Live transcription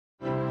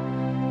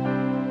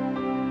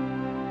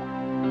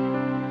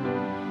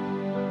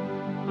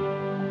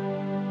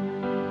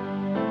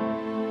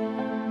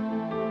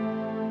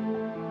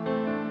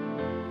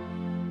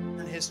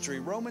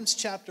history. Romans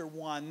chapter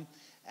 1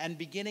 and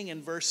beginning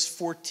in verse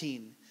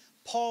 14.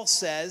 Paul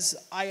says,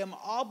 I am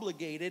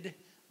obligated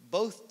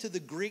both to the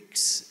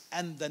Greeks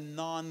and the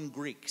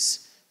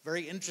non-Greeks.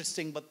 Very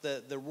interesting, but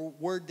the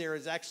word there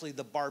is actually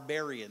the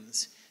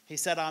barbarians. He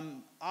said,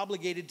 I'm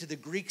obligated to the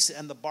Greeks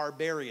and the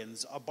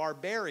barbarians. A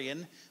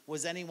barbarian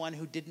was anyone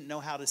who didn't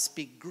know how to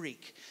speak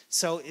Greek.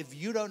 So if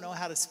you don't know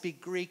how to speak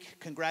Greek,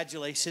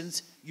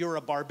 congratulations, you're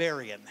a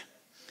barbarian.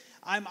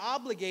 I'm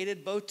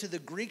obligated both to the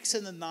Greeks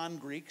and the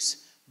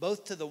non-Greeks,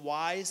 both to the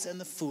wise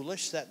and the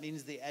foolish. That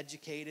means the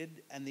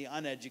educated and the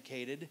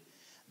uneducated.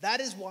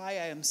 That is why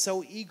I am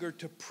so eager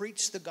to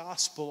preach the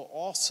gospel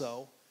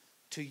also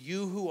to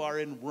you who are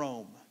in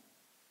Rome.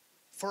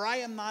 For I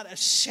am not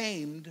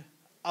ashamed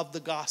of the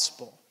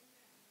gospel,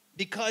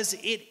 because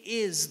it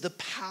is the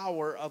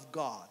power of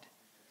God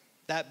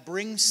that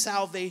brings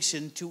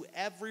salvation to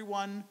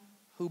everyone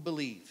who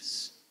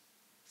believes,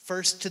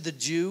 first to the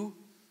Jew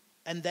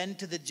and then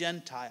to the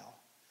Gentile.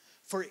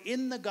 For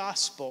in the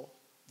gospel,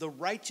 the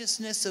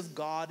righteousness of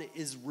God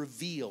is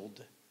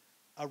revealed,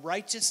 a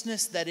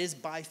righteousness that is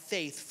by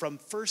faith from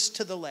first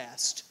to the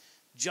last,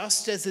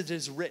 just as it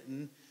is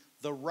written,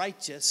 the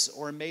righteous,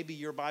 or maybe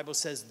your Bible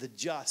says the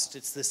just,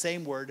 it's the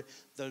same word,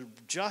 the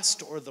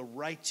just or the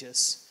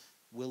righteous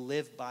will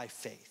live by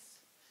faith.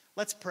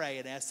 Let's pray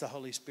and ask the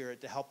Holy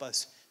Spirit to help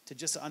us to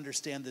just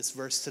understand this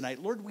verse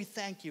tonight. Lord, we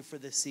thank you for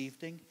this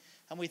evening,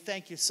 and we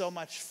thank you so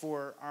much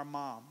for our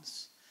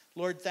moms.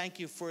 Lord, thank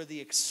you for the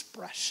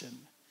expression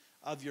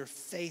of your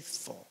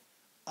faithful,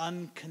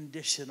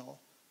 unconditional,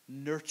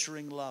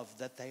 nurturing love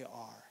that they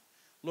are.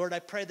 Lord, I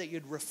pray that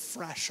you'd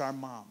refresh our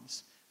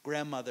moms,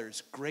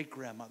 grandmothers,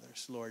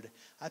 great-grandmothers, Lord.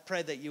 I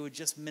pray that you would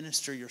just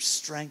minister your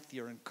strength,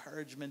 your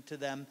encouragement to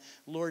them.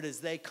 Lord,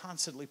 as they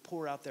constantly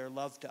pour out their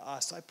love to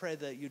us, I pray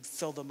that you'd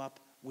fill them up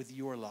with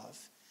your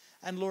love.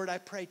 And Lord, I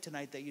pray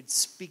tonight that you'd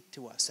speak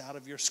to us out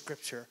of your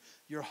scripture,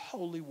 your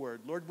holy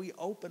word. Lord, we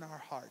open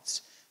our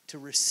hearts to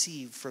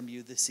receive from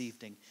you this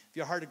evening. If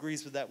your heart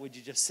agrees with that, would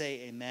you just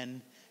say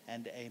amen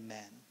and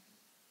amen?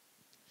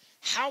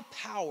 How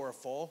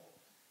powerful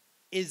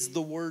is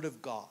the word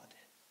of God?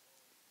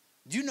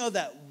 Do you know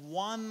that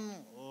one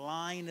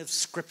line of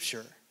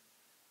scripture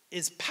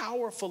is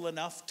powerful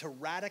enough to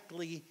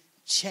radically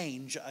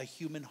change a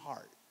human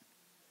heart?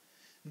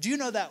 Do you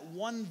know that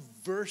one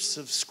verse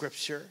of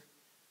scripture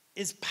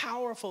is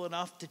powerful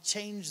enough to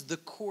change the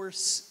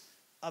course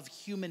of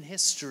human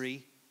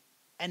history?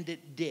 And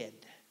it did.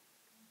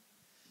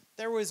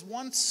 There was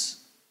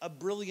once a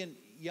brilliant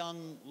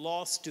young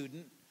law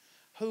student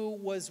who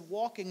was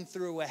walking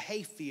through a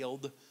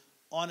hayfield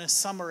on a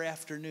summer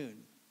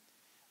afternoon.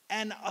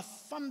 And a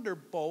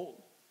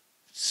thunderbolt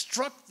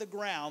struck the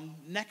ground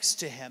next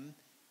to him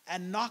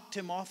and knocked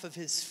him off of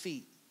his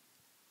feet.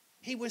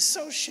 He was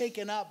so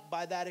shaken up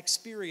by that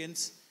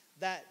experience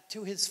that,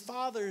 to his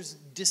father's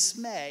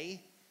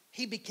dismay,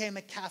 he became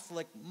a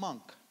Catholic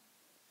monk.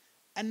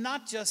 And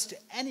not just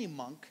any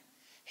monk,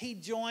 he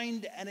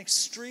joined an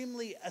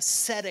extremely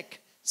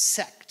ascetic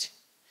sect.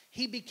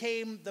 He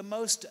became the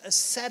most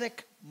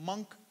ascetic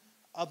monk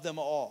of them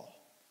all.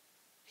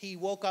 He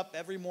woke up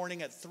every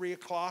morning at 3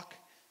 o'clock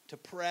to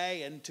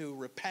pray and to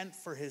repent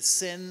for his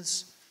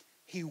sins.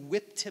 He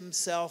whipped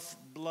himself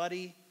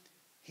bloody.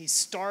 He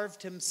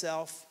starved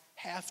himself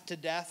half to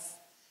death.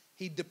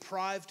 He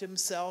deprived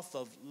himself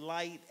of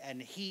light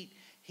and heat.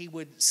 He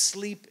would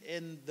sleep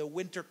in the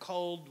winter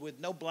cold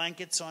with no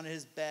blankets on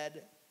his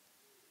bed.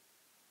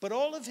 But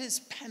all of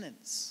his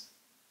penance,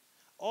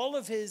 all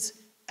of his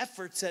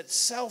efforts at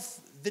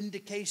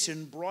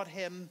self-vindication brought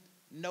him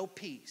no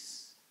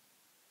peace.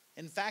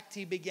 In fact,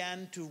 he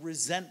began to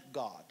resent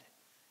God,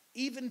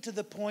 even to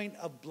the point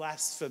of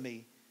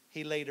blasphemy,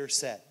 he later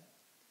said.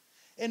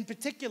 In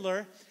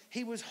particular,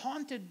 he was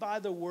haunted by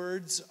the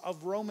words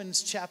of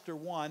Romans chapter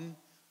 1,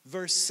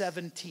 verse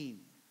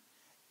 17.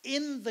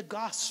 In the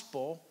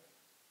gospel,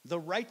 the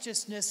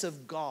righteousness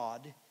of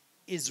God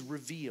is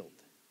revealed.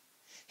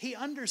 He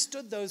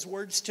understood those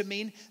words to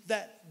mean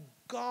that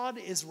God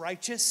is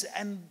righteous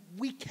and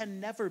we can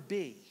never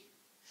be.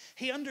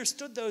 He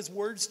understood those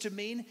words to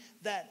mean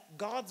that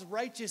God's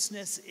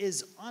righteousness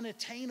is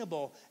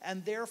unattainable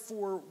and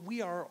therefore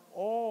we are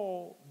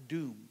all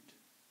doomed.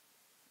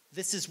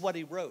 This is what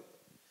he wrote.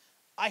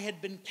 I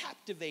had been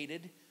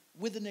captivated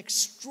with an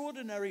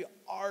extraordinary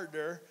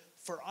ardor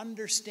for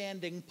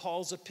understanding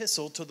Paul's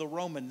epistle to the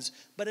Romans,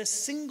 but a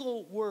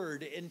single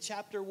word in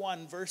chapter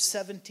 1, verse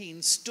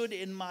 17 stood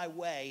in my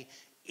way.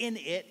 In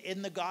it,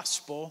 in the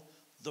gospel,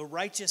 the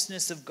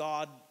righteousness of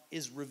God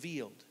is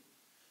revealed.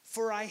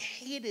 For I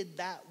hated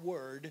that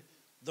word,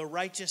 the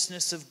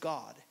righteousness of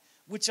God,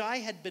 which I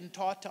had been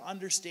taught to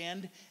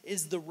understand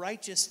is the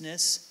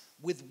righteousness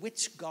with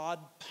which God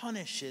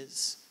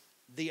punishes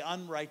the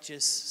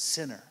unrighteous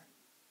sinner.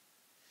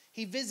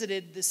 He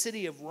visited the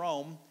city of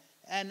Rome,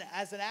 and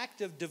as an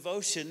act of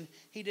devotion,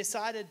 he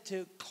decided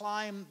to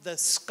climb the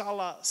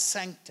Scala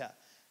Sancta.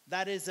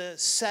 That is a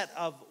set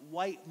of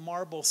white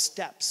marble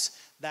steps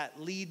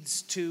that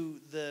leads to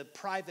the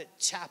private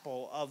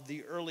chapel of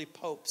the early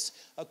popes.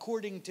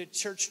 According to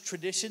church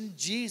tradition,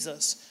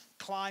 Jesus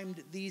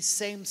climbed these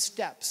same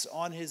steps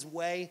on his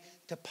way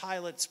to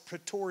Pilate's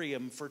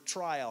praetorium for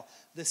trial.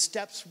 The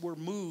steps were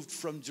moved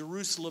from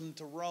Jerusalem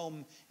to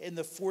Rome in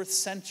the 4th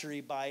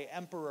century by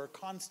Emperor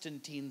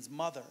Constantine's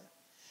mother.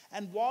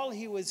 And while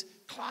he was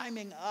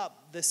climbing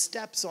up the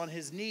steps on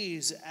his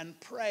knees and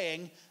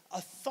praying,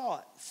 a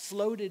thought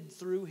floated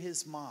through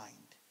his mind.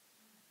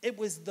 It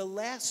was the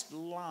last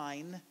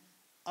line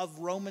of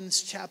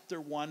Romans chapter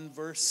 1,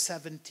 verse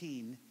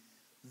 17.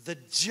 The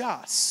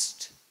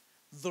just,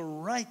 the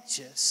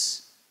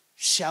righteous,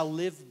 shall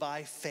live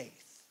by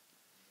faith.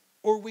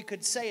 Or we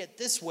could say it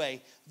this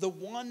way: the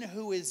one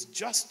who is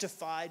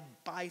justified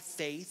by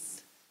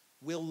faith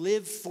will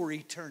live for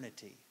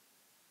eternity.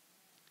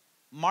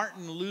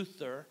 Martin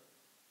Luther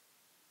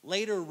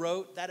later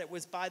wrote that it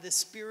was by the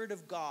Spirit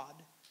of God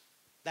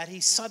that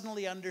he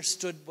suddenly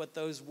understood what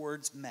those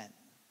words meant.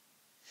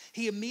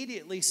 He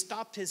immediately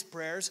stopped his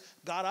prayers,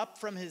 got up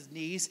from his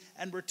knees,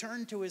 and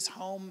returned to his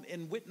home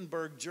in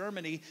Wittenberg,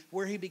 Germany,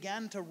 where he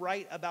began to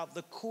write about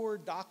the core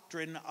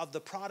doctrine of the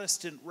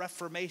Protestant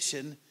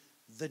Reformation: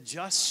 the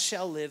just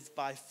shall live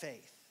by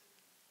faith.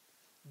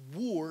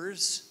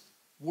 Wars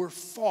were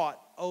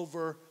fought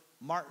over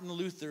Martin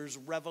Luther's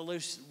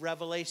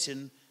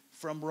revelation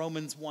from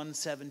Romans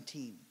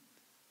 1:17.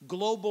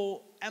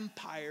 Global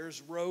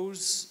empires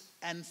rose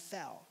and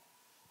fell.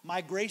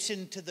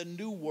 Migration to the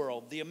New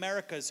World, the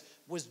Americas,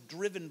 was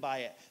driven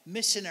by it.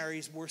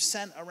 Missionaries were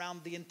sent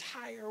around the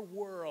entire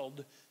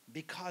world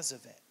because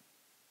of it.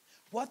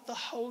 What the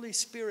Holy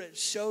Spirit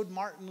showed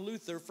Martin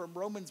Luther from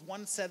Romans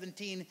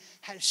 1:17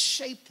 has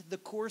shaped the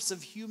course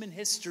of human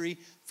history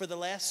for the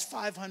last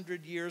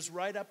 500 years,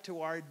 right up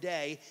to our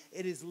day.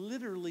 It is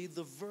literally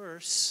the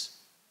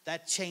verse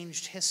that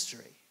changed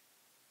history.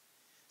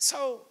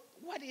 So,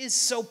 what is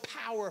so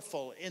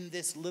powerful in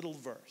this little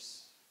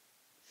verse?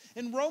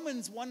 In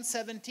Romans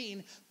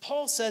 1:17,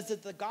 Paul says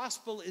that the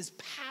gospel is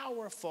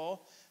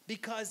powerful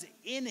because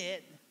in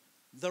it,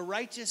 the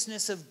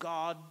righteousness of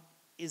God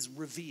is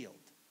revealed.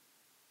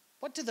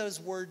 What do those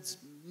words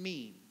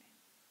mean?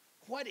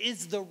 What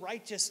is the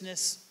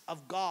righteousness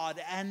of God,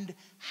 and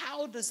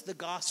how does the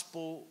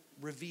gospel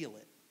reveal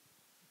it?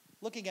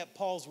 Looking at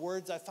Paul's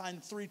words, I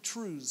find 3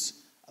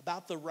 truths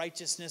about the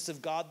righteousness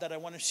of God that I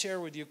want to share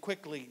with you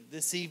quickly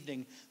this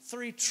evening.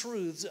 3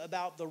 truths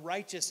about the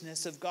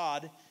righteousness of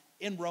God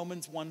in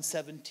Romans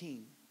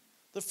 1:17.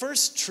 The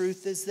first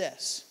truth is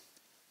this: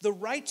 the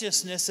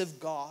righteousness of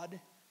God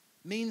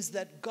means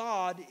that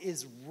God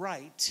is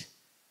right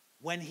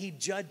when he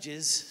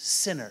judges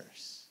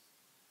sinners.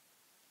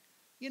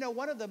 You know,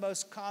 one of the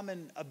most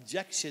common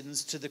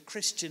objections to the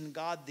Christian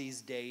God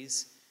these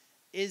days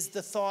is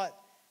the thought,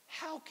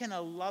 how can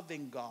a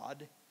loving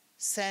God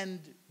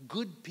send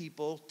good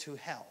people to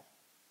hell?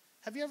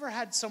 Have you ever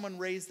had someone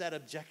raise that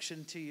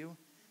objection to you?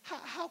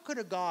 How could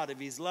a God, if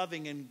he's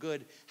loving and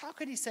good, how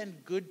could he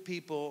send good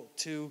people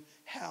to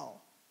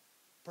hell?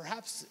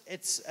 Perhaps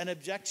it's an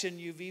objection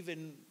you've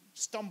even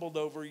stumbled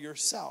over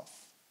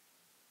yourself.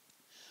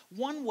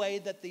 One way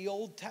that the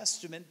Old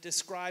Testament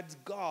describes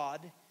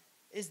God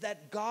is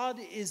that God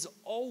is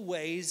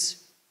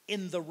always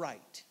in the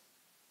right.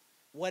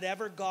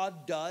 Whatever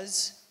God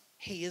does,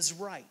 he is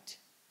right.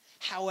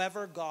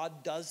 However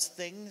God does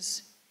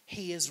things,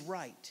 he is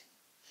right.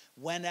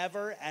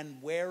 Whenever and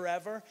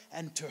wherever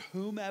and to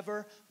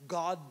whomever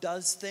God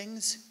does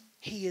things,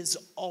 he is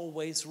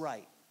always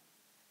right.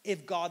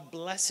 If God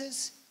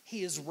blesses,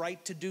 he is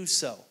right to do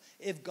so.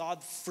 If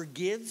God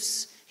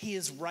forgives, he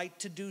is right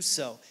to do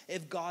so.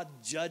 If God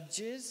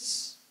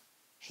judges,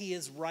 he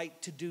is right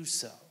to do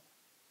so.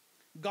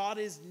 God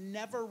is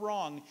never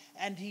wrong,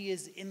 and he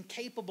is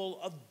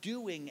incapable of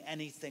doing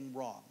anything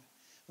wrong.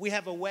 We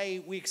have a way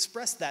we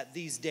express that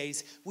these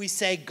days. We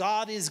say,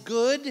 God is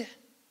good.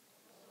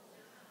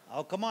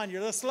 Oh, come on,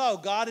 you're a little slow.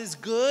 God is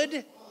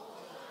good.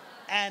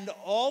 And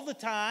all the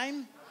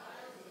time,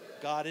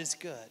 God is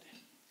good.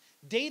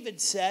 David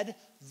said,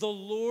 the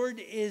Lord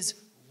is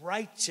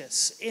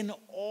righteous in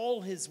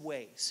all his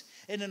ways.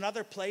 In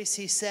another place,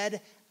 he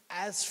said,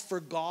 as for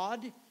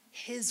God,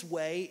 his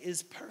way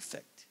is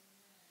perfect.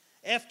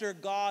 After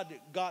God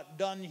got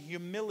done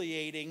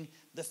humiliating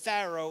the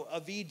Pharaoh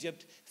of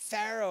Egypt,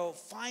 Pharaoh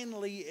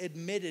finally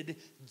admitted,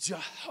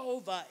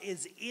 Jehovah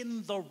is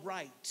in the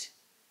right,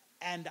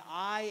 and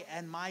I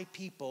and my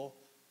people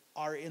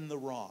are in the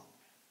wrong.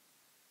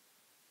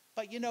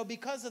 But you know,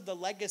 because of the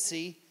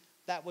legacy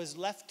that was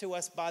left to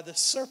us by the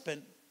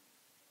serpent,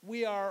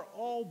 we are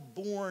all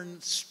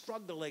born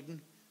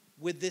struggling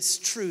with this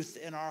truth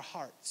in our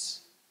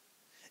hearts.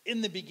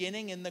 In the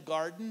beginning, in the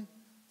garden,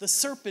 the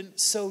serpent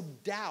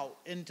sowed doubt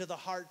into the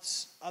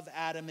hearts of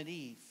Adam and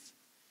Eve.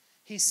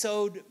 He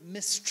sowed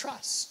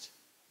mistrust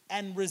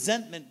and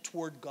resentment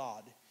toward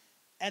God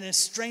and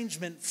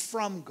estrangement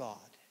from God.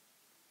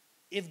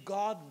 If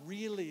God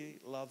really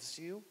loves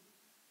you,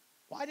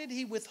 why did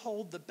he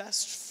withhold the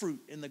best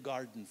fruit in the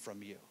garden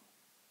from you?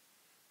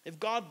 If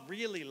God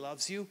really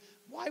loves you,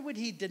 why would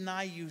he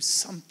deny you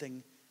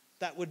something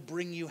that would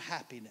bring you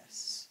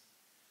happiness?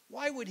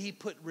 Why would he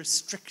put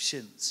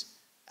restrictions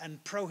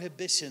and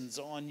prohibitions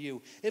on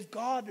you? If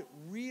God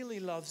really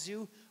loves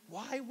you,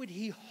 why would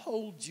he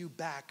hold you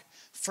back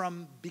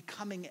from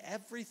becoming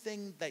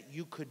everything that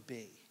you could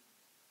be?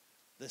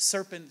 The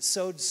serpent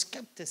sowed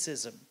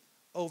skepticism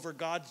over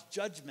God's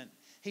judgment.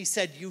 He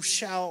said, you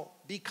shall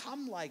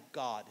become like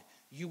God.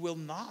 You will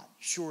not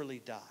surely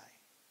die.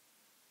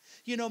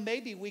 You know,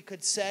 maybe we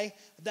could say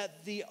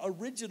that the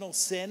original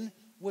sin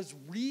was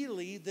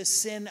really the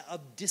sin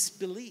of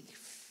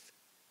disbelief.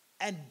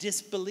 And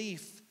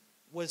disbelief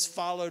was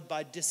followed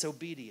by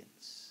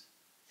disobedience.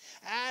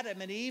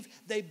 Adam and Eve,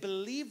 they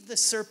believed the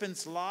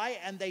serpent's lie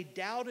and they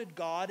doubted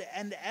God.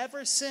 And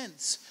ever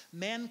since,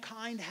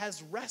 mankind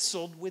has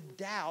wrestled with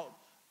doubt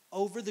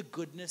over the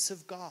goodness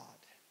of God.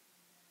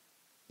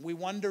 We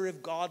wonder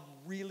if God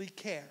really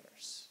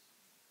cares.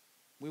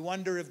 We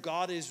wonder if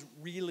God is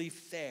really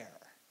fair.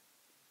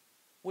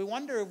 We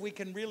wonder if we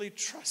can really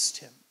trust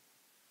him.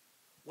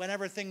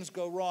 Whenever things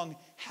go wrong,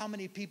 how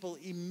many people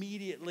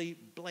immediately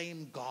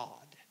blame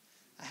God?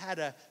 I had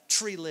a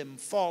tree limb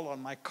fall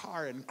on my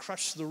car and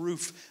crush the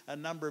roof a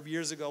number of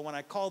years ago. When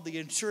I called the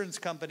insurance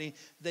company,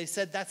 they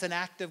said, that's an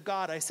act of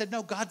God. I said,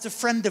 no, God's a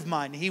friend of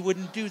mine. He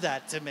wouldn't do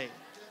that to me.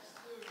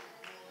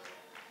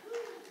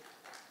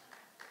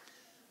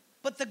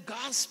 But the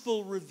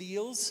gospel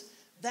reveals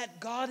that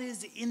God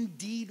is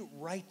indeed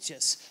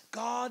righteous.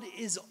 God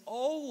is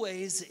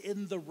always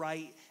in the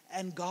right,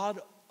 and God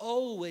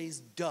always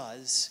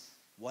does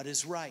what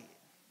is right.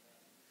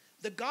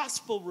 The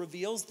gospel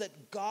reveals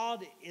that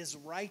God is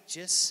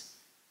righteous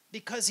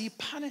because he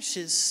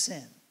punishes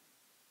sin.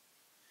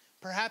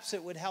 Perhaps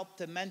it would help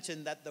to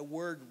mention that the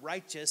word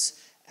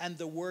righteous and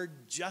the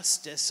word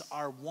justice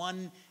are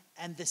one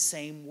and the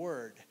same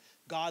word.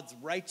 God's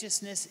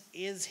righteousness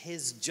is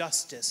his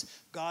justice.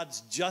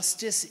 God's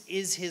justice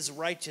is his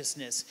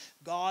righteousness.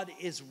 God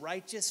is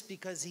righteous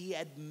because he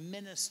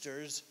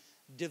administers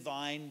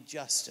divine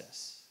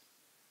justice.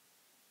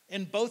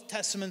 In both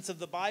testaments of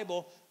the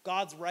Bible,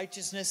 God's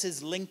righteousness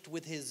is linked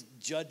with his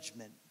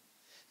judgment.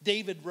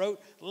 David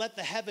wrote, let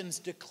the heavens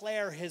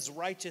declare his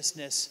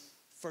righteousness,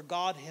 for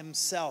God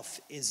himself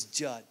is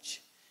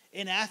judge.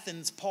 In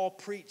Athens, Paul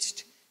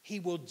preached, he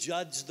will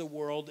judge the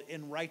world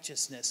in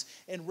righteousness.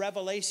 In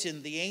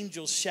Revelation, the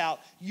angels shout,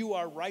 you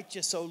are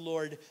righteous, O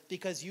Lord,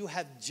 because you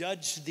have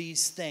judged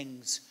these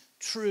things.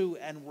 True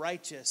and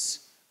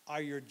righteous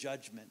are your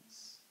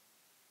judgments.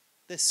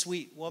 This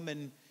sweet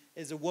woman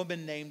is a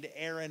woman named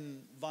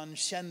Erin von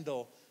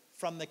Schendel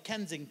from the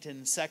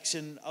Kensington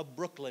section of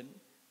Brooklyn.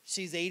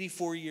 She's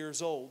 84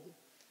 years old.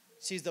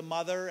 She's a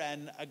mother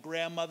and a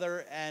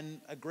grandmother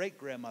and a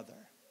great-grandmother.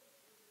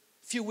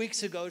 A few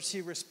weeks ago,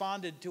 she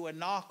responded to a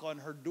knock on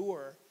her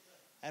door,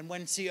 and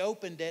when she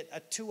opened it, a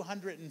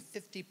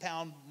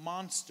 250-pound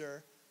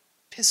monster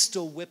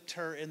pistol whipped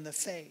her in the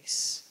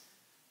face,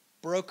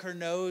 broke her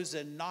nose,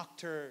 and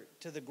knocked her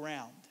to the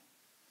ground.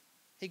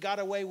 He got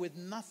away with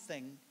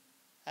nothing,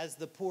 as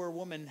the poor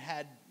woman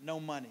had no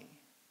money.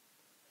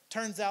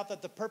 Turns out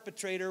that the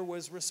perpetrator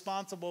was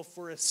responsible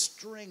for a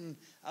string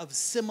of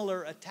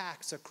similar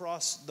attacks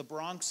across the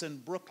Bronx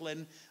and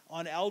Brooklyn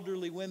on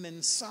elderly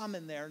women, some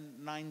in their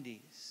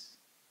 90s.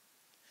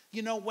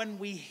 You know, when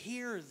we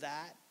hear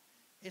that,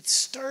 it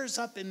stirs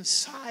up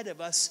inside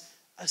of us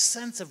a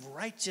sense of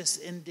righteous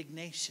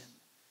indignation,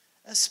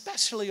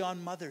 especially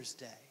on Mother's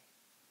Day.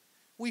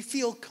 We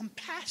feel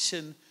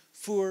compassion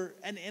for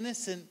an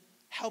innocent,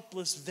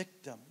 helpless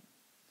victim.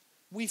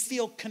 We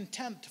feel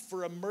contempt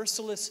for a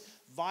merciless,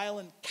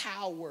 violent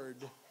coward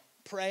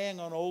preying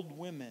on old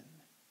women.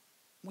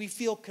 We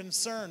feel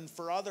concern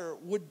for other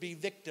would-be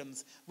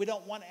victims. We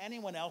don't want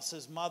anyone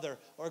else's mother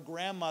or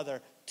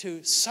grandmother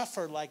to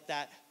suffer like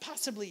that,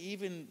 possibly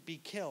even be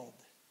killed.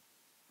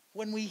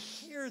 When we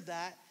hear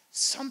that,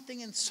 something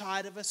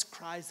inside of us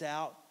cries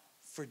out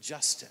for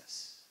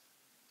justice.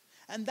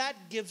 And that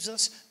gives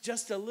us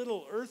just a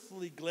little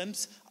earthly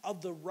glimpse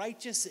of the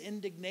righteous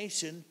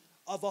indignation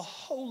of a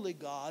holy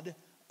God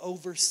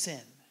over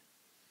sin.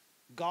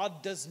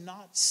 God does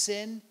not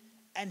sin,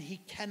 and he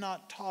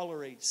cannot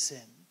tolerate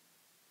sin.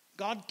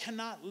 God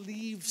cannot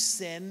leave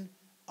sin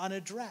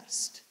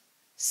unaddressed.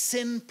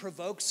 Sin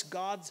provokes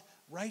God's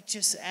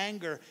righteous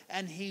anger,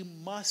 and he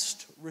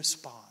must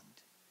respond.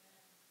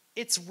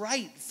 It's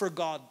right for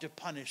God to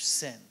punish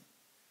sin.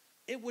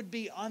 It would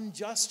be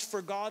unjust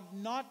for God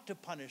not to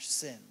punish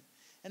sin.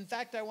 In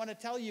fact, I want to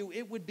tell you,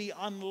 it would be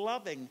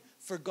unloving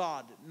for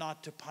God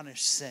not to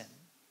punish sin.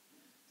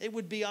 It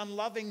would be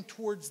unloving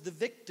towards the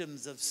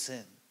victims of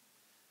sin.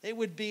 It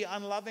would be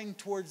unloving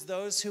towards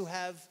those who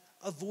have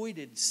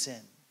avoided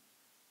sin.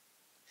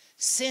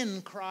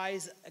 Sin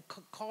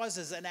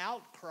causes an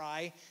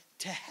outcry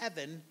to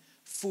heaven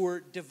for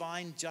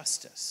divine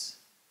justice.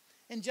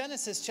 In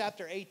Genesis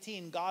chapter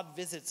 18, God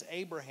visits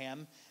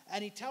Abraham,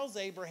 and he tells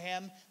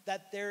Abraham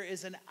that there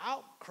is an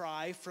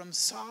outcry from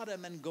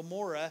Sodom and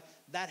Gomorrah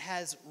that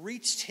has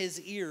reached his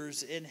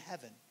ears in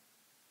heaven.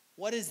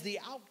 What is the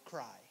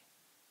outcry?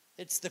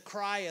 It's the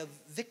cry of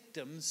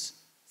victims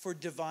for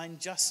divine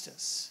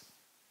justice.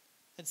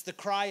 It's the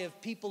cry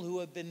of people who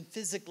have been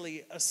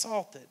physically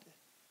assaulted.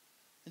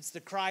 It's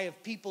the cry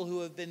of people who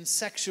have been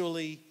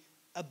sexually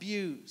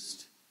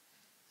abused.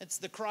 It's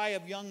the cry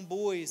of young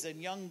boys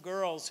and young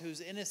girls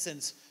whose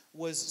innocence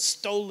was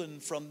stolen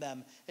from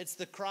them. It's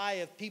the cry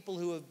of people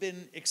who have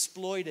been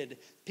exploited,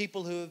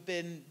 people who have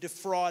been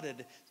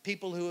defrauded,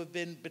 people who have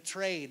been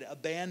betrayed,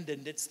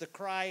 abandoned. It's the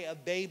cry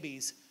of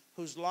babies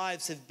whose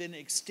lives have been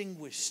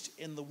extinguished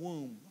in the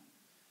womb.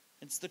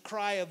 It's the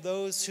cry of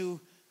those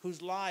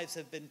whose lives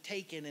have been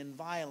taken in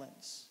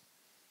violence.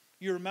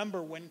 You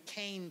remember when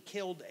Cain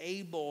killed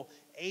Abel,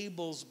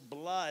 Abel's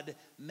blood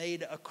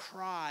made a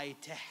cry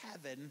to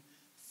heaven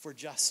for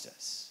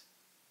justice.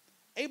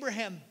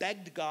 Abraham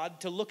begged God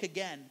to look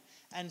again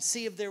and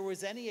see if there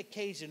was any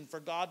occasion for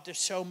God to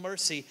show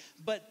mercy.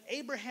 But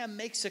Abraham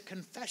makes a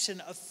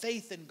confession of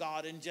faith in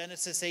God in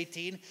Genesis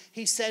 18.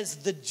 He says,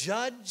 the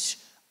judge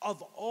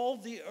of all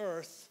the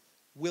earth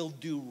will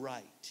do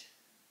right.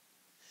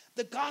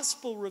 The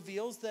gospel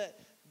reveals that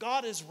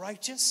God is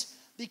righteous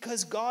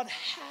because God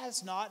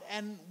has not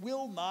and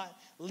will not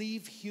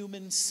leave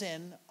human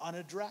sin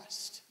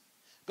unaddressed.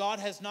 God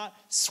has not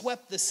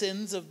swept the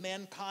sins of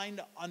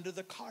mankind under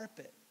the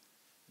carpet.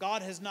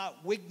 God has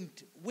not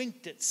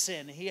winked at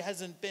sin. He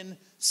hasn't been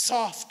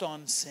soft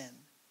on sin.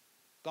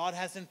 God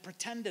hasn't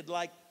pretended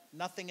like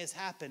nothing has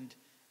happened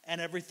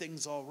and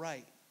everything's all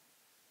right.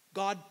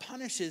 God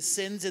punishes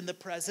sins in the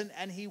present,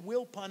 and he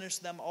will punish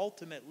them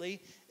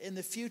ultimately in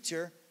the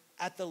future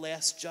at the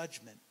last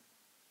judgment.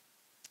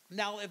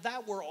 Now, if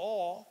that were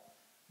all,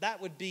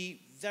 that would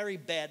be very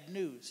bad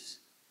news,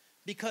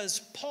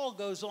 because Paul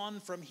goes on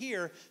from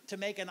here to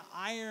make an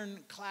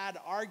ironclad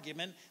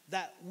argument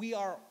that we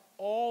are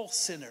all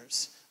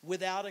sinners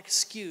without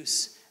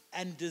excuse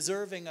and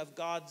deserving of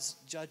God's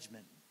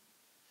judgment.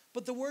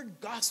 But the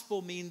word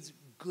gospel means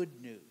good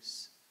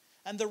news.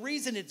 And the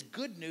reason it's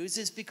good news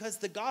is because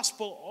the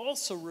gospel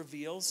also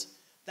reveals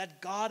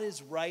that God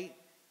is right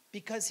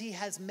because he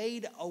has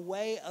made a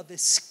way of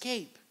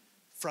escape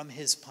from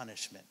his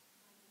punishment.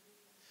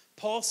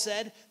 Paul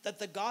said that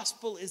the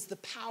gospel is the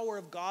power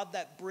of God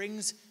that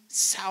brings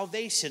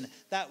salvation.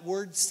 That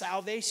word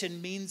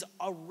salvation means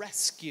a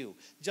rescue,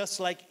 just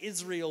like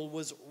Israel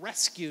was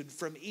rescued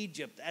from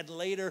Egypt and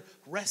later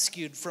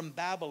rescued from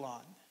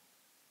Babylon.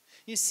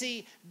 You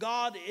see,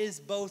 God is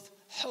both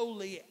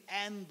holy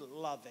and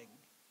loving,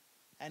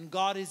 and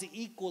God is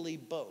equally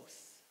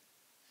both.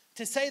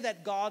 To say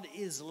that God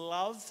is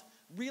love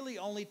really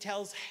only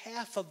tells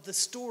half of the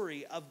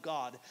story of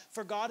God.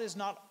 For God is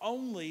not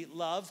only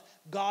love,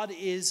 God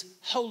is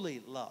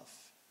holy love.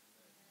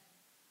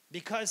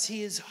 Because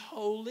he is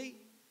holy,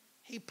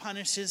 he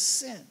punishes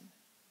sin.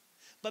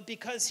 But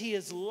because he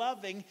is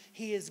loving,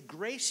 he is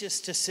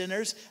gracious to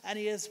sinners, and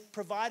he has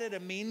provided a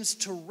means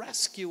to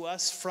rescue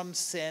us from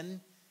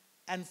sin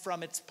and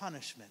from its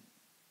punishment.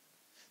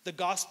 The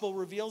gospel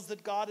reveals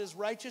that God is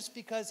righteous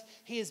because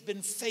he has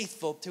been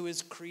faithful to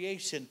his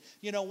creation.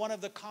 You know, one of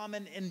the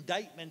common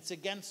indictments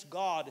against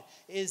God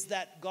is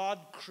that God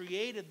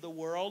created the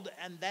world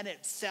and then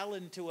it fell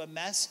into a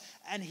mess,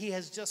 and he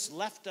has just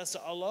left us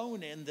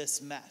alone in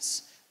this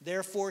mess.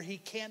 Therefore, he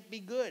can't be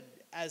good,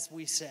 as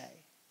we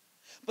say.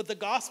 But the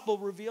gospel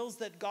reveals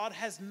that God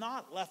has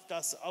not left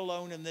us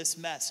alone in this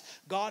mess.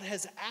 God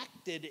has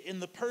acted in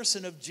the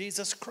person of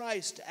Jesus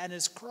Christ and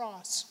his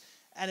cross,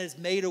 and has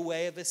made a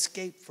way of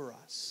escape for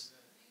us.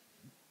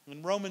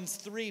 In Romans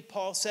 3,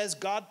 Paul says,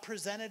 God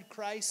presented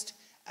Christ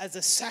as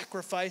a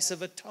sacrifice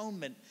of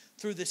atonement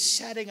through the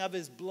shedding of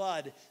his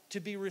blood to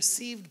be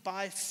received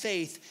by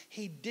faith.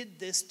 He did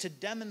this to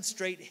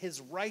demonstrate his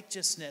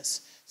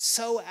righteousness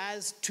so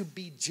as to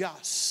be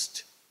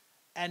just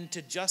and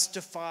to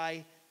justify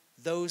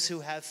those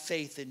who have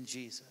faith in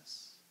Jesus.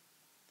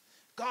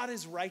 God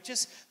is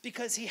righteous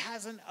because he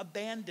hasn't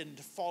abandoned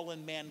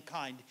fallen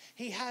mankind.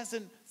 He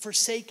hasn't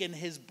forsaken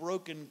his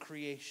broken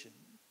creation.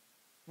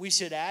 We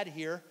should add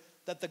here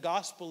that the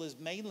gospel is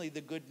mainly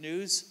the good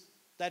news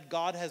that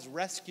God has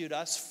rescued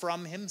us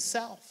from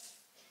himself.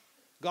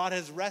 God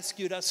has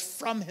rescued us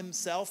from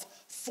himself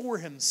for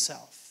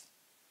himself.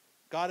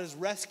 God has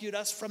rescued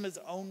us from his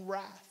own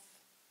wrath.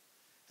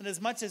 And as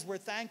much as we're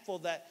thankful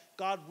that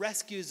God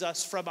rescues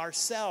us from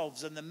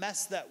ourselves and the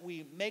mess that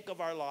we make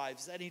of our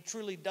lives, and he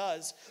truly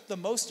does, the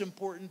most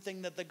important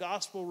thing that the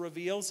gospel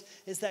reveals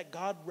is that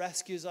God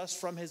rescues us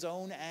from his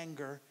own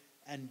anger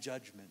and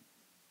judgment.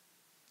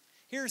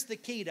 Here's the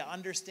key to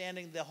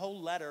understanding the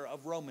whole letter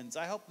of Romans.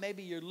 I hope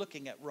maybe you're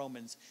looking at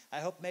Romans. I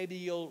hope maybe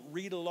you'll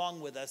read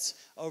along with us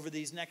over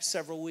these next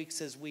several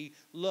weeks as we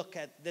look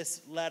at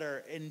this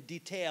letter in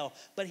detail.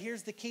 But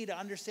here's the key to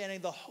understanding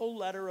the whole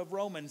letter of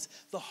Romans.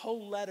 The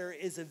whole letter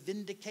is a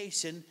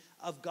vindication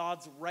of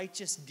God's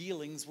righteous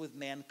dealings with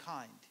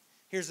mankind.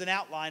 Here's an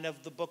outline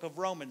of the book of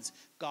Romans.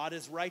 God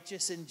is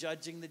righteous in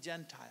judging the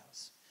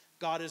Gentiles.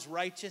 God is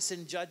righteous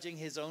in judging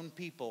his own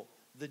people,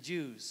 the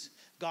Jews.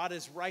 God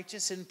is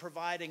righteous in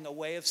providing a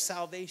way of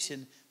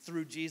salvation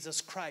through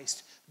Jesus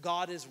Christ.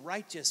 God is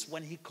righteous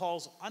when he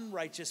calls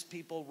unrighteous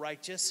people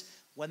righteous,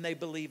 when they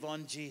believe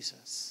on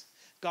Jesus.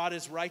 God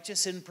is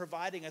righteous in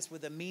providing us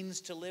with a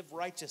means to live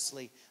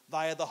righteously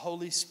via the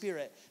Holy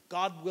Spirit.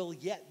 God will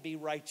yet be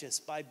righteous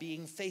by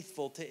being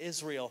faithful to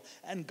Israel.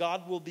 And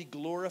God will be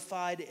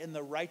glorified in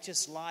the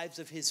righteous lives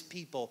of his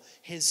people,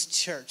 his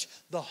church.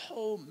 The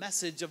whole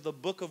message of the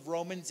book of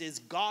Romans is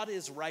God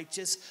is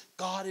righteous,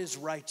 God is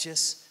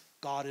righteous,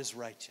 God is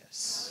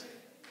righteous.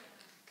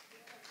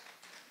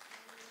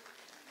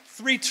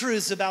 3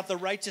 truths about the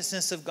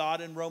righteousness of God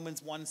in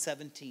Romans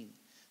 1:17.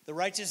 The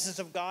righteousness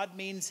of God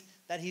means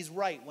that he's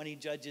right when he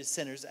judges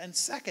sinners. And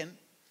second,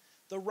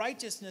 the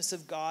righteousness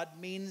of God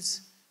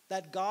means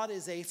that God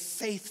is a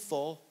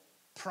faithful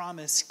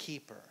promise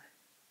keeper.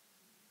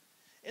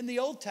 In the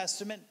Old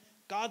Testament,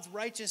 God's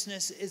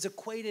righteousness is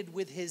equated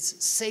with his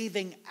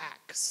saving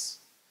acts.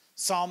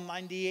 Psalm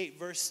 98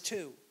 verse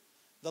 2,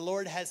 the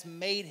Lord has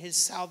made his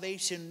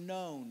salvation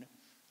known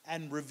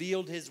and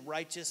revealed his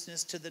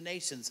righteousness to the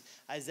nations.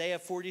 Isaiah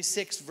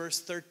 46 verse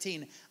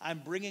 13, I'm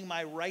bringing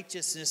my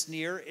righteousness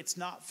near, it's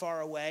not far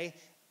away,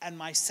 and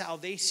my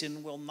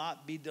salvation will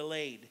not be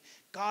delayed.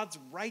 God's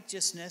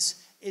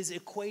righteousness is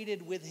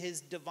equated with his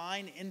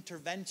divine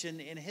intervention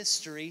in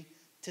history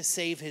to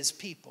save his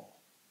people.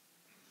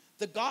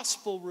 The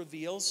gospel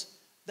reveals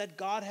that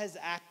God has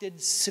acted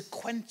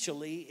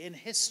sequentially in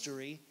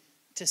history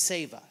to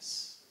save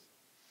us.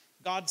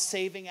 God's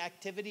saving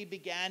activity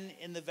began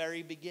in the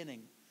very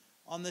beginning,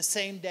 on the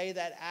same day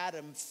that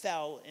Adam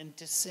fell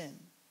into sin.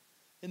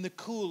 In the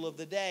cool of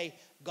the day,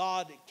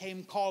 God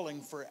came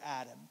calling for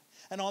Adam.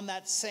 And on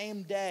that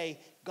same day,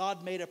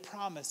 God made a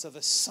promise of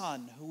a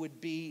son who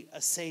would be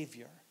a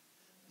savior.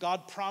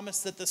 God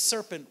promised that the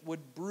serpent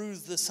would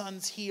bruise the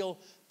son's heel,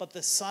 but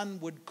the son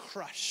would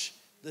crush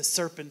the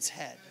serpent's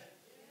head.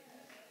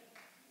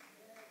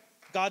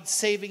 God's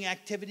saving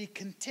activity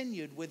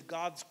continued with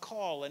God's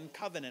call and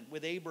covenant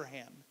with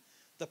Abraham.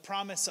 The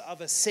promise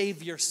of a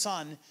savior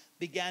son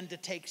began to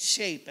take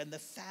shape, and the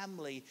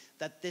family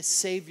that this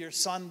savior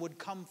son would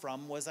come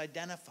from was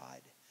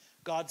identified.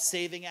 God's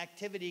saving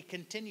activity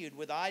continued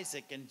with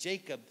Isaac and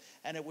Jacob,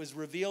 and it was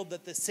revealed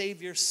that the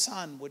Savior's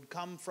son would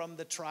come from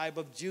the tribe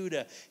of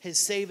Judah. His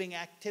saving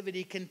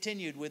activity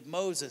continued with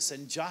Moses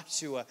and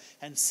Joshua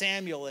and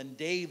Samuel and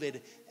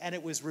David, and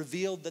it was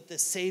revealed that the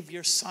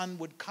Savior's son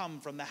would come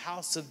from the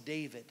house of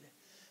David.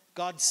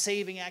 God's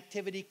saving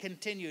activity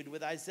continued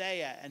with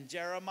Isaiah and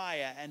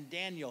Jeremiah and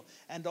Daniel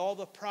and all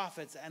the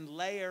prophets, and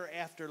layer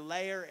after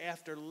layer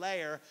after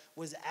layer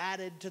was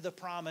added to the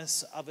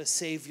promise of a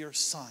Savior's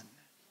son.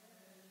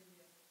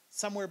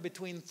 Somewhere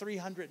between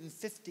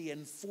 350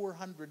 and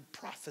 400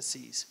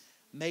 prophecies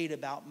made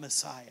about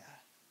Messiah.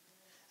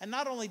 And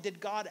not only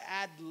did God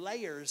add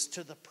layers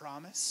to the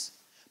promise,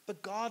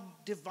 but God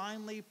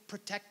divinely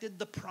protected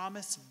the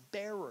promise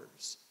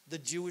bearers, the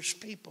Jewish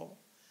people.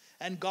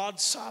 And God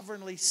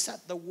sovereignly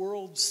set the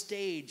world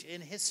stage in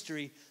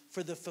history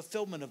for the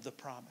fulfillment of the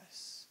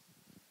promise.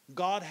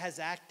 God has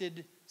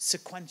acted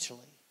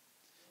sequentially.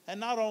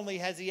 And not only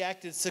has he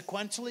acted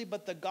sequentially,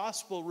 but the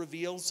gospel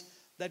reveals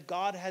that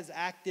God has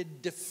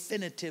acted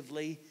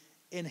definitively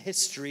in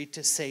history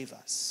to save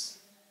us.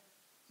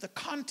 The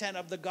content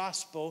of the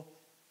gospel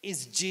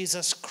is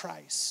Jesus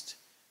Christ,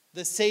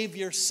 the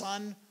Savior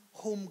Son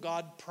whom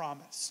God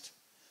promised.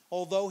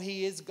 Although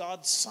he is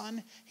God's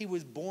son, he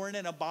was born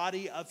in a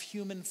body of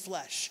human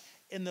flesh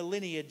in the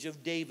lineage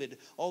of David.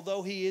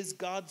 Although he is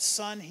God's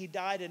son, he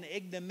died an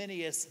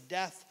ignominious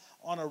death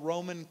on a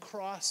Roman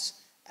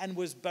cross and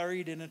was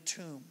buried in a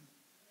tomb.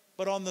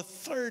 But on the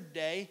third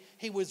day,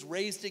 he was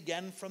raised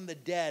again from the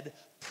dead,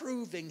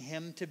 proving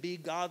him to be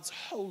God's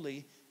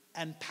holy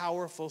and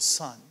powerful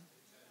son.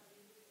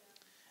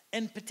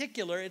 In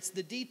particular, it's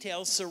the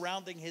details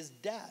surrounding his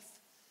death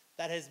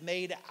that has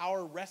made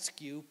our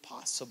rescue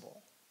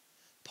possible.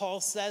 Paul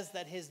says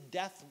that his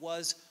death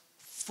was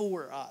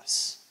for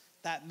us.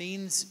 That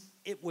means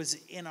it was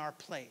in our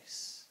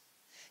place.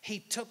 He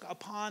took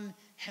upon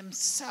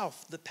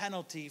himself the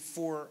penalty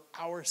for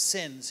our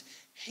sins.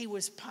 He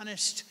was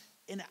punished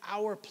in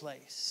our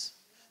place.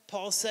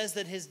 Paul says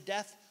that his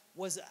death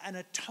was an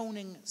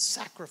atoning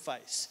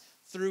sacrifice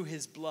through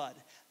his blood.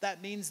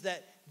 That means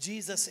that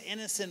Jesus'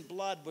 innocent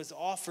blood was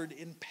offered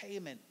in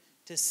payment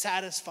to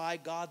satisfy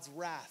God's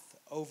wrath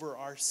over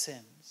our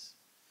sins.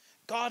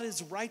 God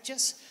is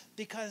righteous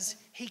because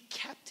he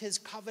kept his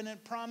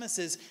covenant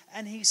promises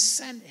and he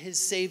sent his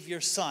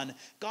Savior Son.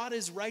 God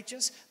is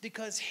righteous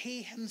because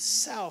he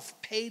himself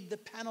paid the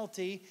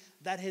penalty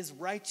that his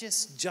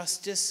righteous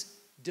justice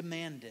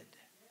demanded.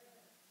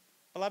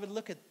 Beloved,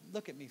 look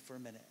at me for a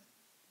minute.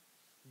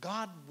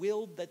 God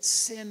willed that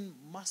sin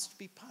must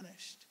be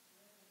punished,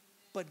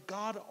 but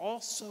God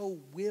also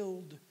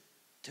willed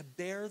to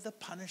bear the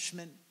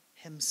punishment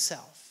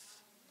himself.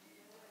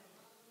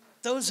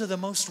 Those are the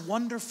most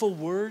wonderful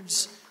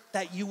words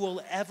that you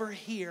will ever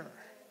hear.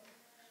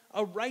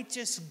 A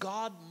righteous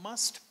God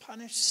must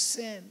punish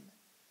sin,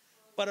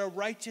 but a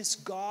righteous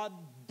God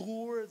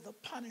bore the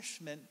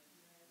punishment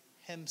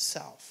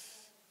himself.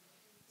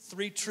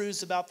 3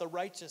 truths about the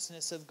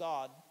righteousness of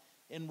God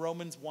in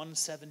Romans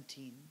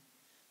 1:17.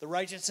 The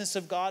righteousness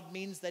of God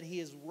means that he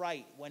is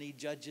right when he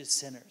judges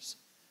sinners.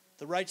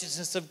 The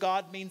righteousness of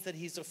God means that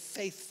he's a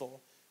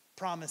faithful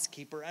promise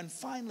keeper. And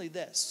finally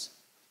this,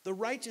 the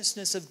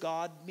righteousness of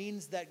God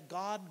means that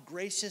God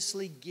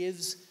graciously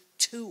gives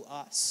to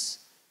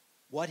us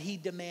what he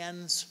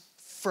demands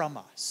from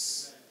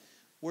us.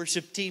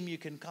 Worship team, you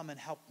can come and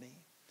help me.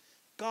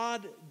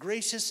 God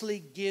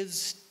graciously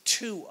gives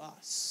to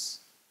us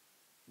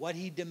what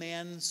he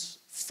demands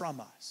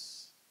from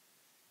us.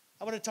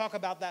 I want to talk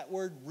about that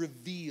word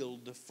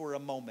revealed for a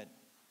moment.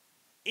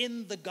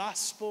 In the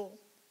gospel,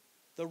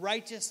 the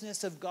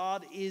righteousness of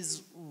God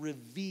is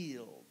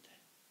revealed.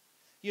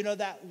 You know,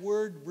 that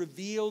word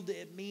revealed,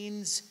 it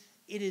means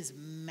it is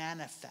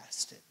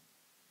manifested.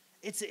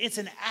 It's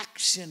an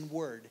action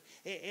word.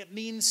 It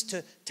means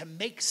to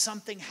make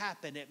something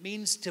happen. It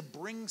means to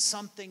bring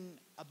something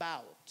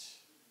about.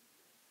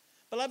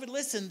 Beloved,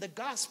 listen, the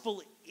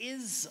gospel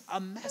is a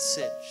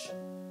message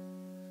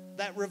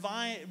that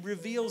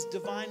reveals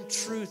divine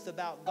truth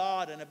about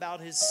God and about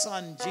his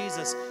son,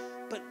 Jesus.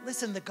 But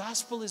listen, the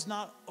gospel is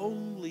not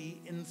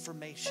only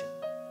information.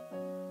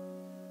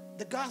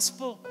 The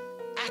gospel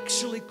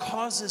actually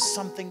causes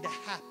something to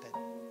happen.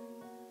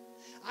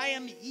 I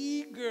am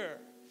eager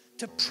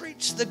to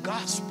preach the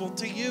gospel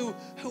to you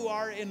who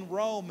are in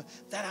Rome,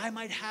 that I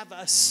might have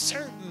a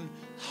certain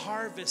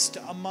harvest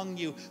among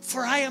you.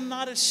 For I am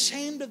not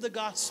ashamed of the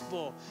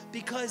gospel,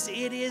 because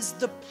it is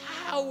the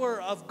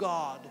power of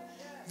God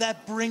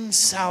that brings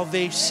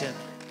salvation.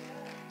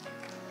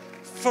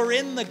 For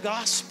in the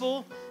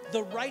gospel,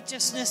 the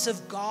righteousness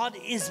of God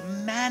is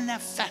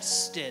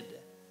manifested,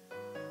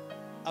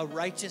 a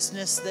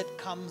righteousness that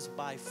comes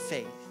by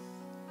faith.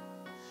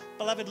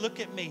 Beloved, look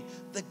at me.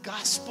 The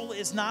gospel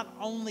is not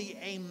only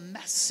a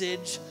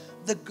message,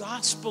 the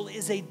gospel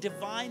is a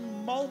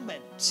divine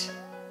moment.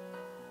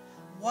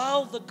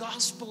 While the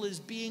gospel is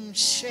being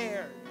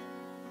shared,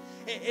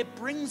 it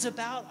brings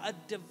about a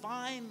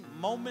divine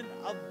moment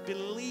of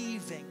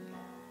believing,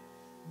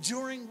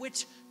 during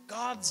which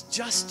God's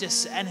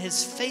justice and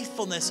his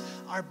faithfulness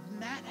are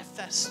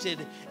manifested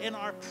in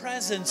our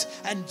presence,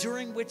 and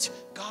during which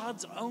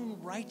God's own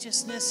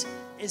righteousness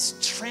is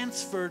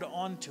transferred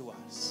onto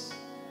us.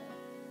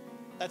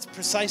 That's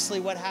precisely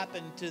what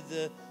happened to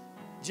the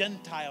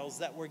Gentiles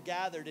that were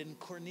gathered in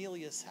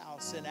Cornelius'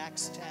 house in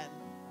Acts 10.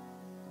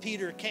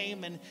 Peter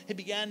came and he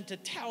began to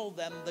tell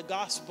them the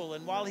gospel,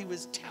 and while he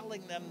was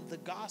telling them the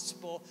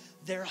gospel,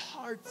 their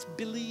hearts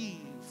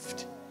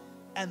believed,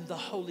 and the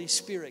Holy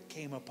Spirit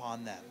came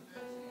upon them.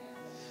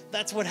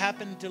 That's what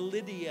happened to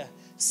Lydia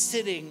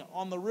sitting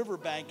on the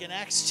riverbank in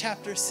Acts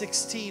chapter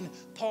 16.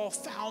 Paul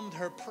found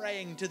her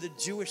praying to the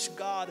Jewish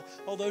God.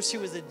 Although she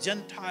was a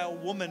Gentile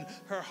woman,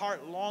 her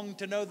heart longed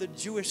to know the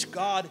Jewish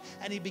God,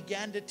 and he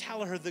began to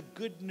tell her the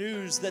good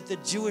news that the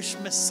Jewish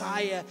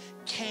Messiah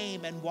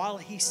came. And while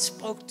he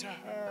spoke to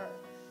her,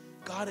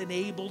 God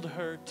enabled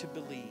her to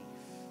believe.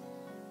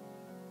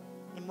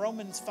 In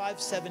Romans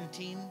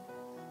 5:17,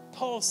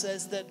 Paul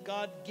says that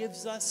God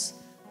gives us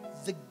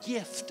the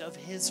gift of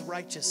his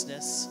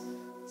righteousness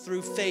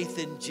through faith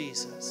in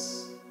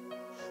Jesus.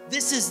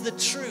 This is the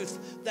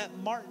truth that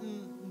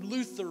Martin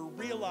Luther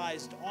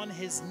realized on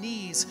his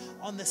knees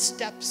on the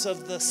steps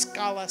of the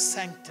Scala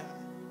Sancta.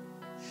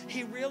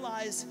 He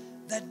realized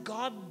that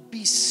God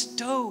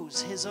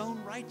bestows his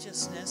own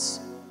righteousness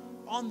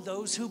on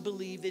those who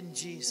believe in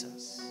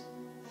Jesus.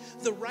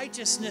 The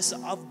righteousness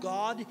of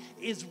God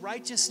is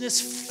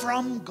righteousness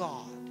from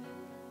God.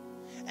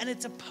 And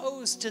it's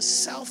opposed to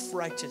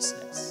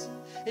self-righteousness.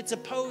 It's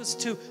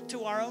opposed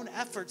to our own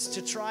efforts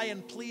to try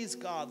and please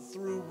God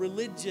through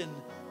religion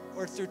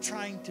or through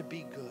trying to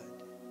be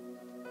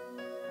good.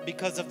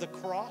 Because of the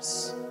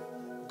cross,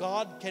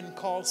 God can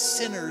call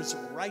sinners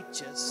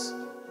righteous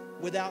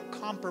without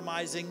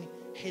compromising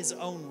his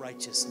own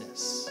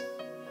righteousness.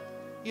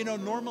 You know,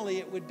 normally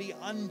it would be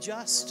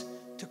unjust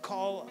to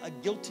call a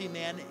guilty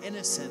man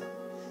innocent.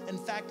 In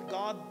fact,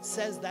 God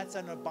says that's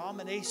an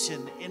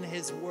abomination in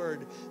his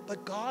word.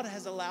 But God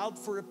has allowed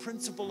for a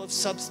principle of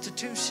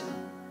substitution.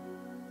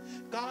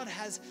 God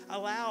has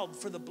allowed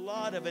for the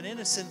blood of an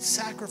innocent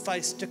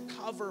sacrifice to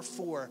cover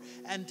for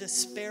and to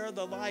spare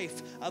the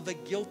life of a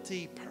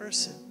guilty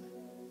person.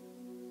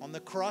 On the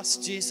cross,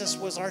 Jesus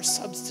was our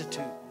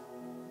substitute.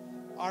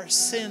 Our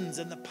sins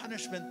and the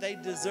punishment they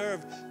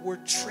deserved were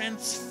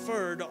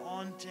transferred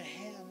onto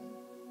him.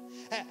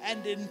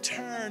 And in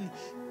turn,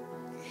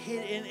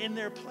 in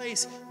their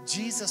place,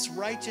 Jesus'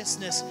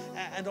 righteousness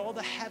and all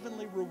the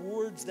heavenly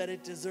rewards that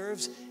it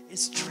deserves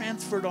is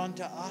transferred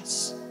onto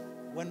us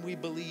when we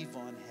believe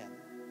on him.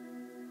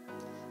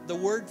 The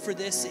word for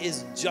this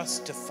is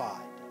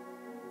justified.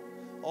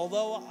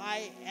 Although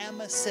I am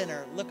a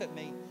sinner, look at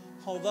me,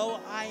 although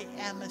I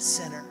am a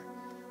sinner,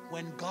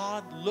 when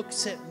God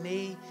looks at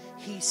me,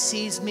 he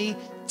sees me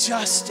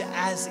just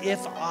as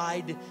if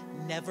I'd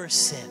never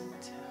sinned.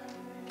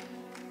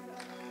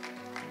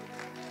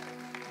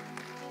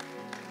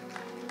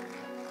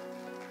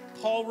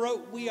 Paul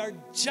wrote, we are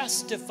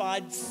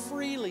justified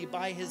freely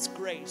by his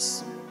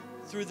grace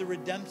through the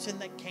redemption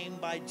that came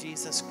by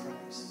Jesus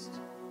Christ.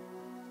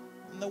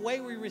 And the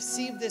way we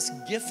receive this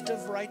gift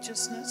of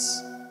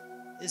righteousness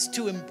is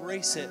to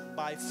embrace it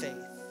by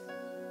faith.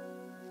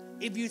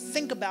 If you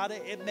think about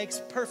it, it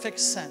makes perfect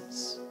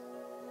sense.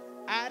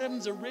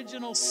 Adam's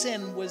original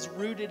sin was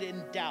rooted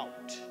in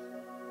doubt.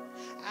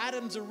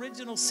 Adam's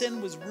original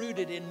sin was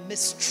rooted in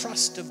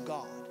mistrust of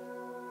God.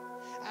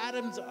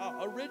 Adam's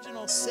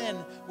original sin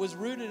was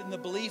rooted in the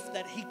belief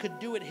that he could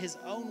do it his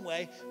own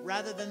way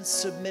rather than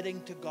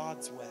submitting to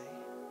God's way.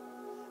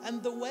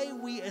 And the way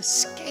we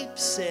escape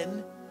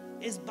sin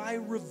is by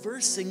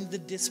reversing the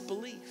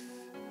disbelief.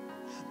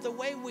 The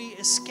way we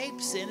escape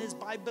sin is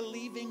by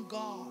believing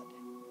God.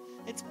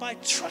 It's by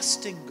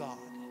trusting God.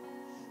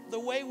 The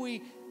way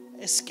we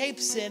escape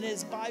sin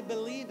is by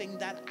believing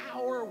that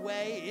our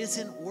way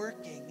isn't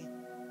working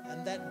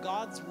and that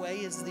God's way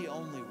is the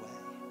only way.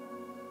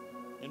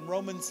 In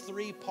Romans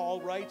 3,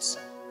 Paul writes,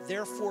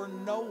 "Therefore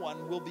no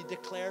one will be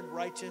declared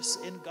righteous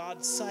in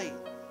God's sight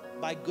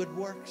by good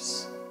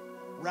works.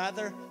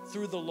 Rather,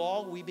 through the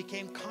law, we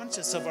became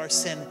conscious of our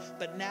sin.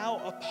 But now,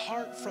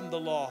 apart from the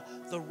law,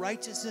 the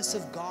righteousness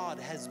of God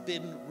has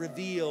been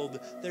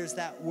revealed." There's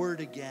that word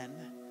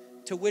again.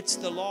 To which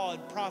the law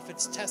and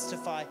prophets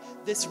testify,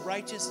 this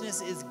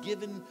righteousness is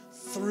given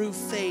through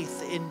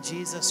faith in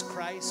Jesus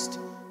Christ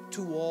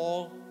to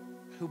all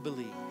who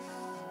believe.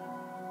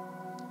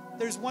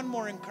 There's one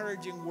more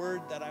encouraging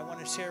word that I want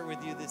to share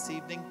with you this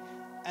evening,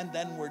 and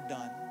then we're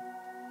done.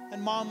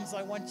 And moms,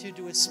 I want you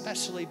to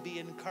especially be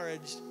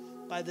encouraged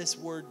by this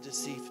word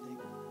this evening.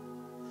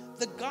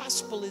 The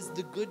gospel is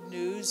the good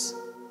news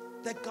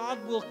that God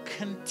will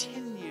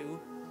continue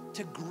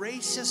to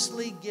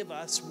graciously give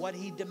us what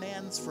he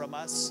demands from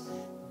us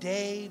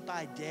day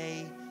by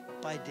day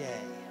by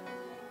day.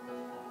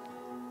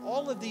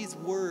 All of these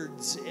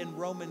words in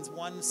Romans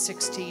 1,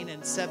 16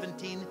 and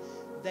 17,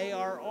 they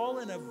are all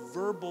in a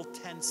verbal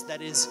tense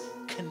that is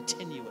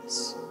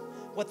continuous.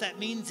 What that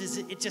means is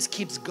it just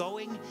keeps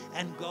going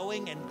and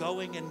going and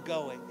going and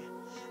going.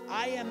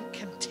 I am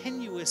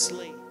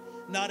continuously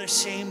not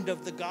ashamed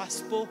of the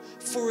gospel,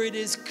 for it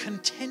is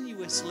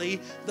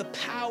continuously the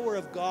power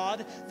of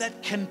God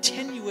that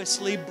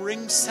continuously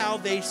brings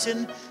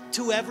salvation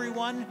to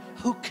everyone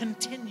who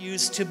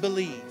continues to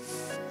believe.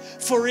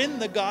 For in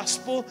the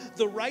gospel,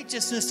 the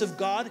righteousness of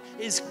God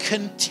is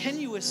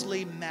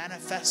continuously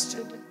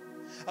manifested.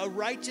 A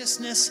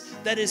righteousness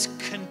that is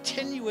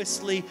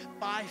continuously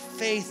by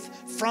faith,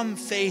 from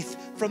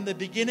the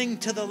beginning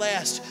to the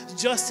last.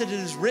 Just as it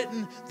is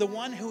written, the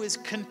one who is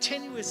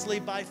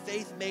continuously by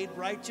faith made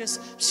righteous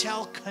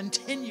shall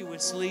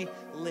continuously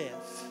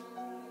live.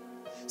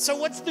 So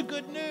what's the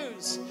good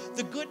news?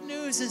 The good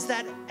news is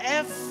that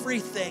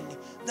everything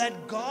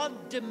that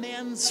God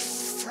demands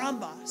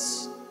from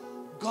us,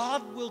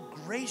 God will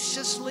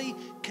graciously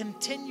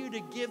continue to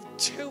give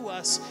to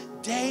us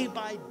day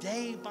by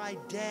day by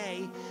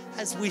day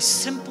as we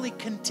simply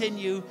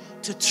continue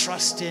to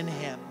trust in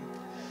him.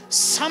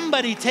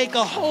 Somebody take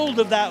a hold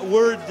of that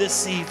word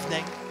this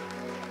evening.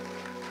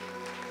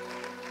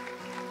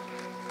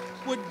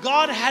 What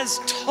God has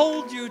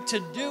told you to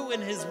do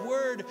in his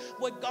word,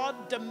 what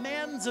God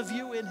demands of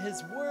you in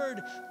his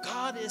word,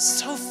 God is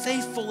so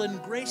faithful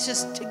and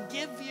gracious to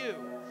give you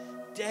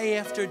day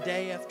after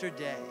day after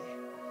day.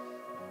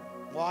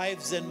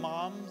 Wives and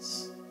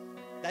moms,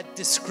 that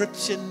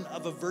description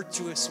of a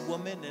virtuous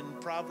woman in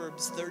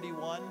Proverbs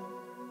 31,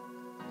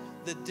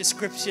 the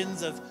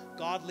descriptions of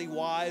godly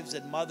wives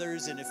and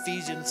mothers in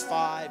Ephesians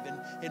 5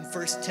 and in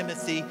 1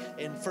 Timothy,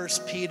 in 1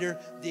 Peter,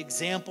 the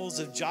examples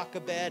of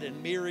Jochebed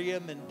and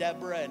Miriam and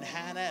Deborah and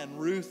Hannah and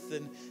Ruth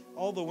and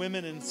all the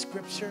women in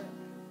Scripture.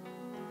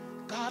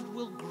 God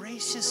will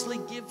graciously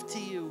give to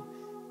you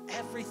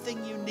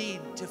everything you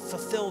need to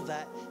fulfill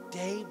that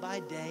day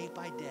by day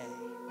by day.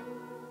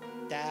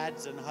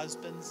 Dads and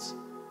husbands,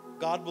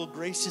 God will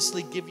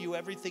graciously give you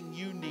everything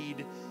you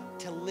need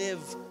to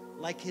live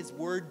like his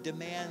word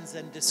demands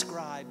and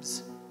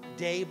describes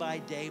day by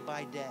day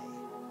by day.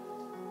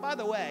 By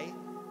the way,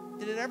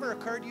 did it ever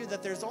occur to you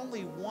that there's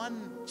only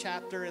one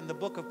chapter in the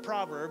book of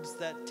Proverbs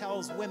that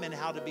tells women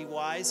how to be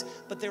wise,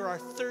 but there are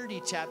 30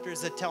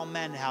 chapters that tell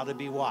men how to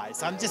be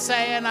wise? I'm just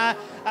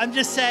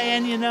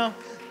saying, you know,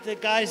 the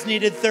guys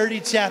needed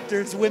 30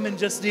 chapters, women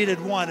just needed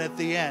one at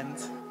the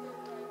end.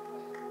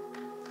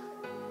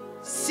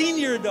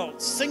 Senior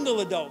adults,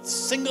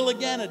 single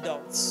again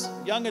adults,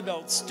 young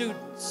adults,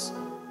 students,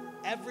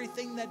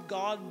 everything that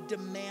God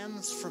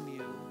demands from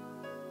you,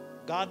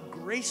 God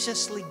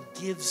graciously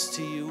gives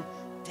to you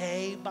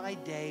day by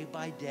day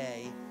by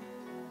day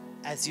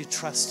as you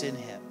trust in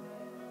him.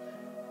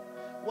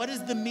 What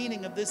is the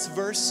meaning of this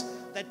verse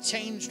that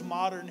changed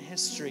modern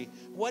history?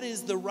 What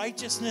is the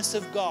righteousness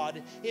of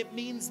God? It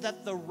means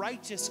that the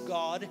righteous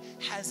God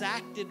has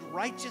acted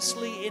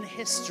righteously in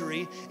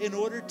history in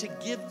order to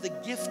give the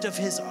gift of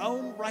his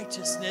own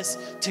righteousness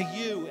to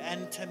you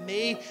and to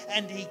me,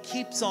 and he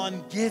keeps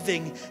on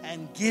giving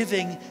and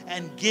giving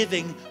and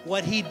giving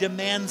what he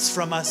demands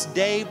from us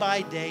day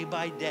by day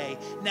by day.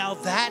 Now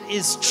that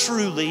is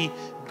truly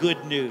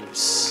good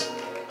news.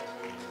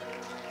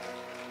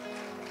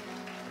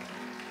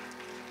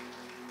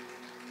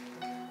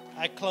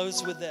 I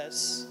close with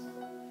this.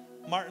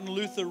 Martin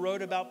Luther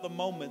wrote about the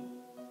moment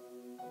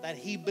that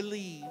he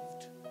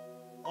believed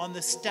on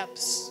the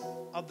steps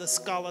of the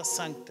Scala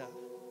Sancta.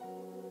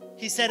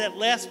 He said, "At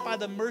last, by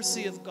the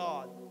mercy of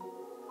God,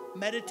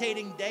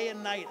 meditating day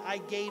and night, I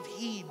gave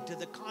heed to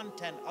the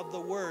content of the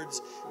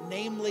words,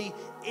 namely,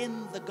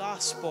 in the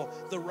gospel,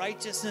 the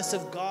righteousness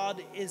of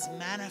God is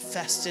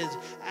manifested,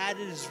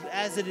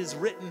 as it is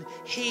written,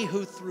 he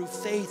who through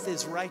faith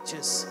is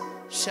righteous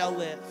shall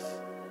live."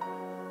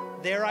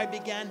 There I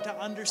began to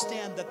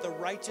understand that the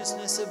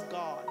righteousness of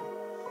God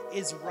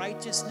is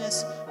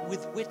righteousness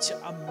with which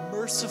a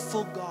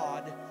merciful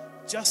God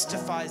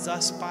justifies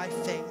us by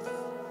faith.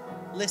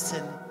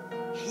 Listen,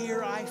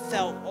 here I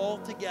felt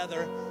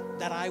altogether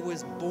that I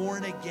was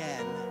born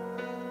again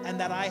and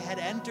that I had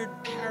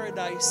entered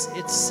paradise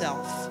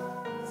itself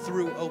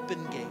through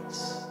open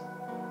gates.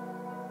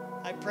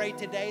 I pray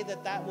today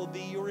that that will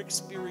be your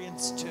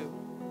experience too.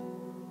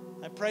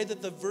 I pray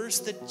that the verse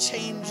that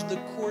changed the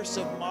course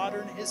of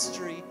modern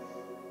history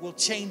will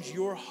change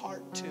your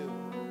heart too.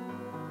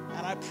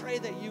 And I pray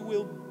that you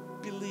will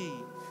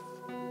believe,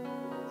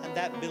 and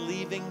that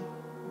believing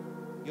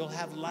you'll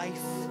have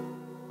life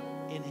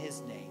in his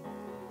name.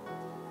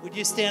 Would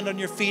you stand on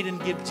your feet and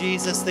give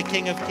Jesus, the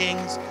King of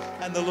Kings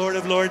and the Lord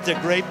of Lords, a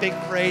great big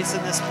praise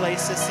in this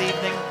place this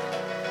evening?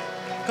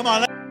 Come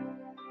on.